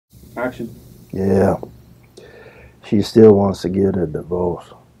Action. Yeah, she still wants to get a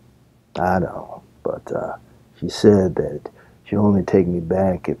divorce. I know, but she said that she'll only take me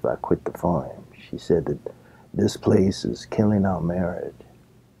back if I quit the farm. She said that this place is killing our marriage.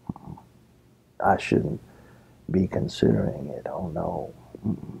 I shouldn't be considering it. Oh no,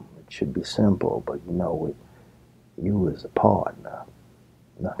 it should be simple, but you know, with you as a partner,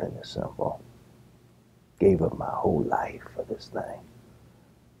 nothing is simple. Gave up my whole life for this thing,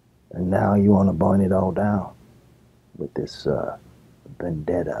 and now you want to burn it all down with this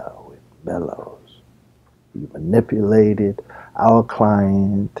vendetta with Bellows. You manipulated our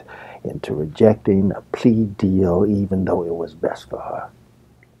client into rejecting a plea deal even though it was best for her.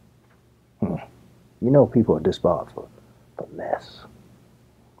 You know people are disbarred for less.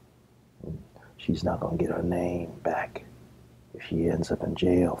 She's not going to get her name back if she ends up in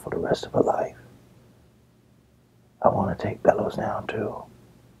jail for the rest of her life. I want to take Bellows down too,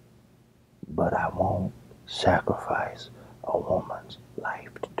 but I won't sacrifice a woman's life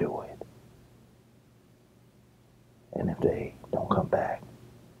to do it. And if they don't come back,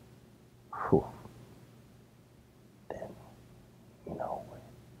 whew, then, you know,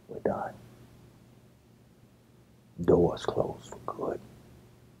 we're done. Doors closed for good.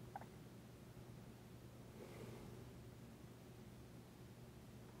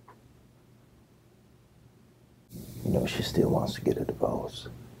 You know, she still wants to get a divorce.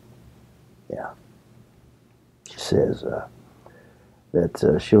 Yeah. She says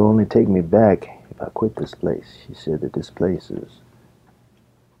that she'll only take me back if I quit this place. She said that this place is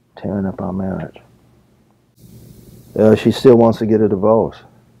tearing up our marriage. She still wants to get a divorce.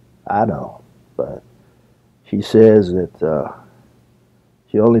 I know, but she says that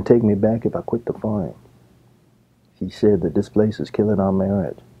she'll only take me back if I quit the farm. She said that this place is killing our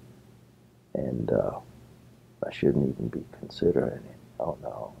marriage, and I shouldn't even be considering it. Oh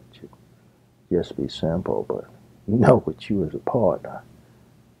no, it should just be simple, but you know, with you as a partner,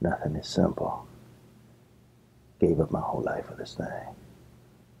 nothing is simple. Gave up my whole life for this thing,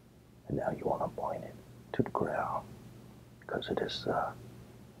 and now you want to point it to the ground because of this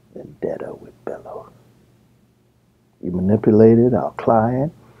vendetta with Bellows. You manipulated our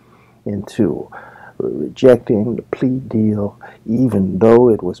client into rejecting the plea deal even though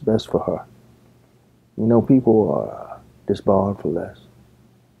it was best for her. You know, people are disbarred for less.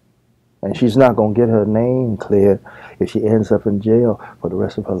 And she's not going to get her name cleared if she ends up in jail for the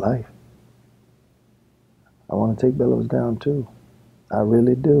rest of her life. I want to take Bellows down too. I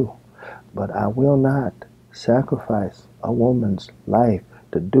really do. But I will not sacrifice a woman's life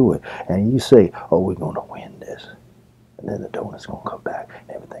to do it. And you say, oh, we're going to win this. And then the donors going to come back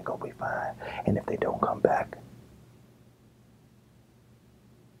and everything going to be fine. And if they don't come back,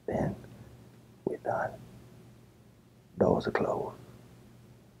 then we're done. Doors are closed.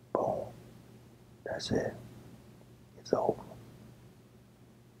 Boom. That's it. It's over.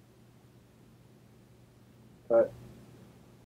 Cut.